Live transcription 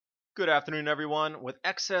Good afternoon, everyone. With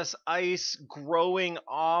excess ice growing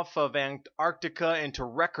off of Antarctica into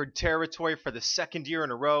record territory for the second year in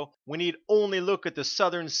a row, we need only look at the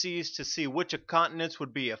southern seas to see which continents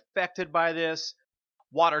would be affected by this.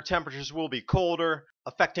 Water temperatures will be colder,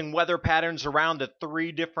 affecting weather patterns around the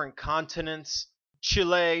three different continents.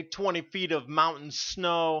 Chile, 20 feet of mountain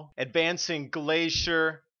snow, advancing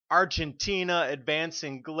glacier. Argentina,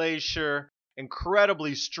 advancing glacier.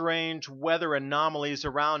 Incredibly strange weather anomalies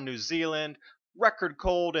around New Zealand, record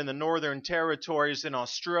cold in the Northern Territories in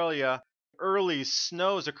Australia, early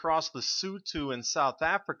snows across Lesotho in South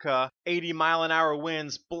Africa, 80-mile-an-hour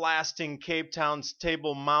winds blasting Cape Town's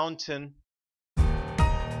Table Mountain.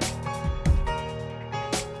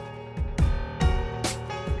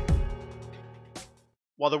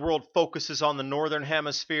 While the world focuses on the Northern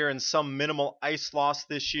Hemisphere and some minimal ice loss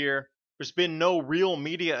this year, there's been no real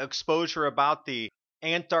media exposure about the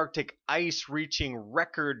Antarctic ice reaching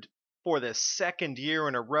record for the second year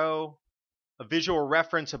in a row. A visual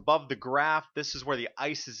reference above the graph, this is where the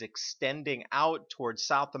ice is extending out towards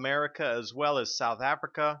South America as well as South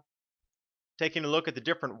Africa. Taking a look at the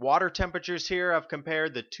different water temperatures here, I've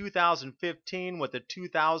compared the 2015 with the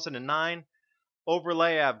 2009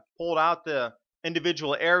 overlay. I've pulled out the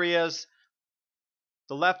individual areas.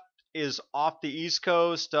 The left is off the east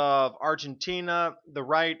coast of Argentina. The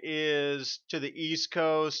right is to the east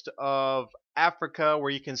coast of Africa, where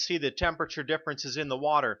you can see the temperature differences in the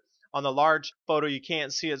water. On the large photo you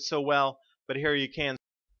can't see it so well, but here you can.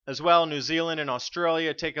 As well, New Zealand and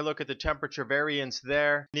Australia, take a look at the temperature variance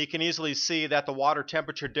there. And you can easily see that the water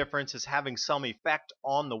temperature difference is having some effect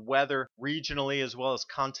on the weather regionally as well as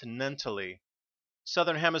continentally.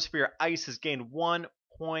 Southern Hemisphere ice has gained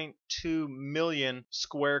 1.2 million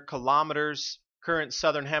square kilometers. Current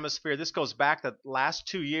Southern Hemisphere, this goes back the last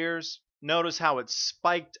 2 years. Notice how it's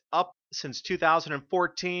spiked up since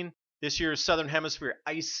 2014. This year's Southern Hemisphere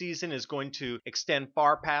ice season is going to extend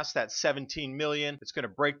far past that 17 million. It's going to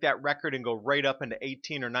break that record and go right up into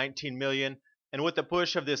 18 or 19 million. And with the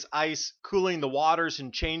push of this ice cooling the waters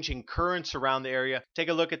and changing currents around the area, take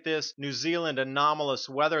a look at this New Zealand anomalous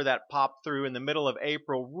weather that popped through in the middle of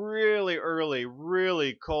April. Really early,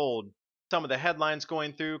 really cold. Some of the headlines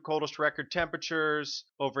going through: coldest record temperatures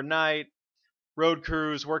overnight, road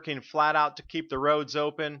crews working flat out to keep the roads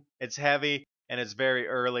open. It's heavy and it's very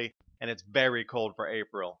early and it's very cold for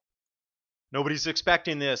April. Nobody's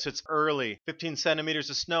expecting this. It's early. 15 centimeters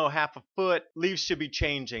of snow, half a foot. Leaves should be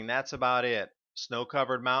changing. That's about it.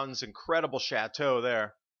 Snow-covered mountains, incredible chateau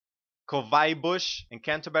there. Kovai Bush in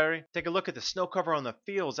Canterbury. Take a look at the snow cover on the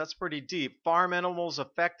fields. That's pretty deep. Farm animals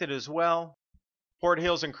affected as well. Port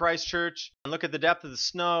Hills in Christchurch. And look at the depth of the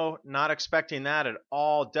snow. Not expecting that at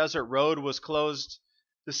all. Desert Road was closed.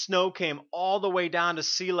 The snow came all the way down to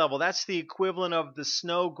sea level. That's the equivalent of the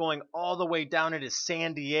snow going all the way down into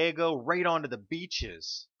San Diego, right onto the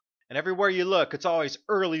beaches. And everywhere you look, it's always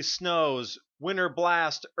early snows. Winter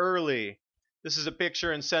blast early. This is a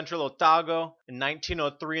picture in central Otago in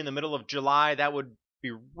 1903 in the middle of July. That would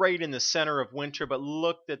be right in the center of winter, but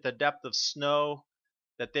look at the depth of snow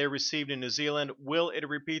that they received in New Zealand. Will it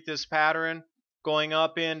repeat this pattern? Going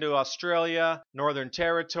up into Australia, Northern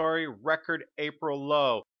Territory, record April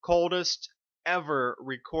low. Coldest ever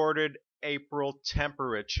recorded April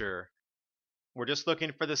temperature. We're just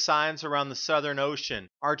looking for the signs around the Southern Ocean.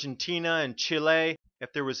 Argentina and Chile,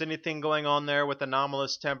 if there was anything going on there with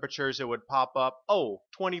anomalous temperatures, it would pop up. Oh,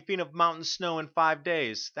 20 feet of mountain snow in 5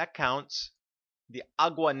 days. That counts. The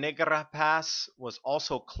Agua Negra Pass was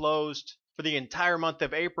also closed for the entire month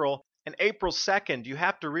of April. And April 2nd, you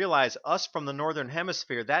have to realize, us from the Northern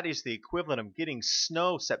Hemisphere, that is the equivalent of getting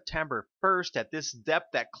snow September 1st at this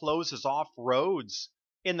depth that closes off roads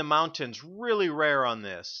in the mountains. Really rare on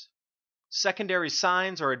this. Secondary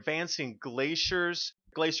signs are advancing glaciers.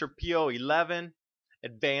 Glacier PO11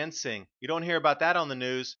 advancing. You don't hear about that on the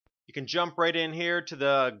news. You can jump right in here to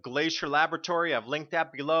the glacier laboratory. I've linked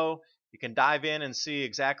that below. You can dive in and see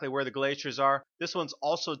exactly where the glaciers are. This one's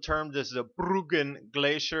also termed as the Bruggen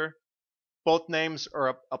Glacier. Both names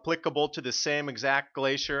are applicable to the same exact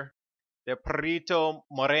glacier. The Perito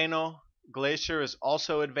Moreno Glacier is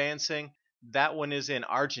also advancing. That one is in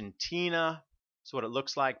Argentina. That's what it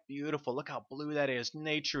looks like. Beautiful. Look how blue that is.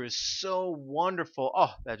 Nature is so wonderful.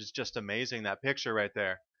 Oh, that is just amazing, that picture right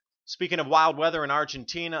there. Speaking of wild weather in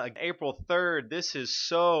Argentina, April 3rd, this is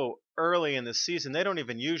so early in the season. They don't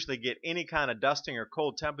even usually get any kind of dusting or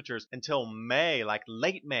cold temperatures until May, like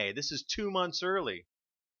late May. This is 2 months early.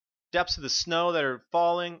 Depths of the snow that are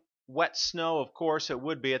falling. Wet snow, of course, it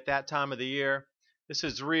would be at that time of the year. This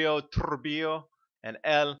is Rio Turbio and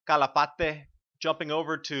El Calafate. Jumping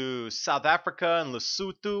over to South Africa and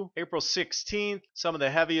Lesotho, April 16th. Some of the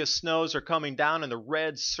heaviest snows are coming down in the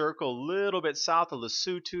red circle, a little bit south of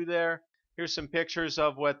Lesotho there. Here's some pictures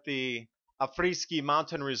of what the Afriski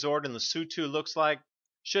Mountain Resort in Lesotho looks like.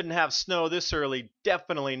 Shouldn't have snow this early,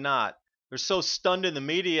 definitely not. They're so stunned in the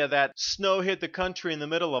media that snow hit the country in the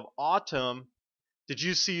middle of autumn. Did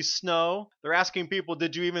you see snow? They're asking people,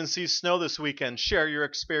 did you even see snow this weekend? Share your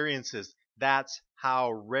experiences. That's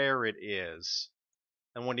how rare it is.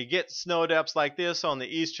 And when you get snow depths like this on the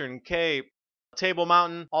Eastern Cape, Table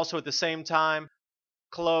Mountain also at the same time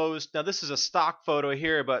closed. Now this is a stock photo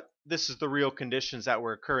here, but this is the real conditions that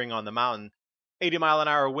were occurring on the mountain.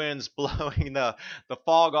 80-mile-an-hour winds blowing the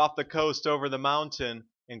fog off the coast over the mountain.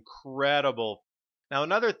 Incredible. Now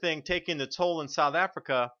another thing taking the toll in South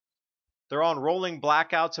Africa, they're on rolling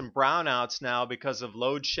blackouts and brownouts now because of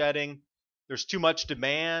load shedding. There's too much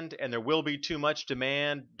demand, and there will be too much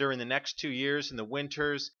demand during the next 2 years in the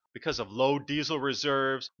winters because of low diesel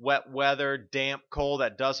reserves, wet weather, damp coal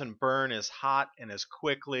that doesn't burn as hot and as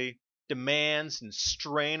quickly, demands and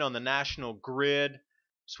strain on the national grid.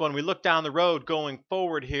 So when we look down the road going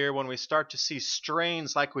forward here, when we start to see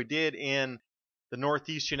strains like we did in the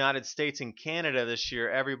Northeast United States and Canada this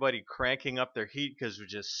year, everybody cranking up their heat because it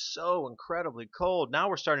was just so incredibly cold. Now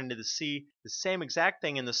we're starting to see the same exact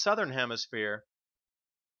thing in the Southern Hemisphere.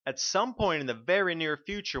 At some point in the very near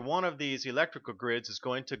future, one of these electrical grids is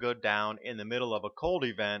going to go down in the middle of a cold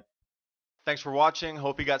event. Thanks for watching.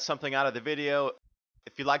 Hope you got something out of the video.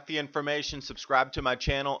 If you like the information, subscribe to my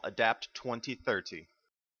channel, Adapt 2030.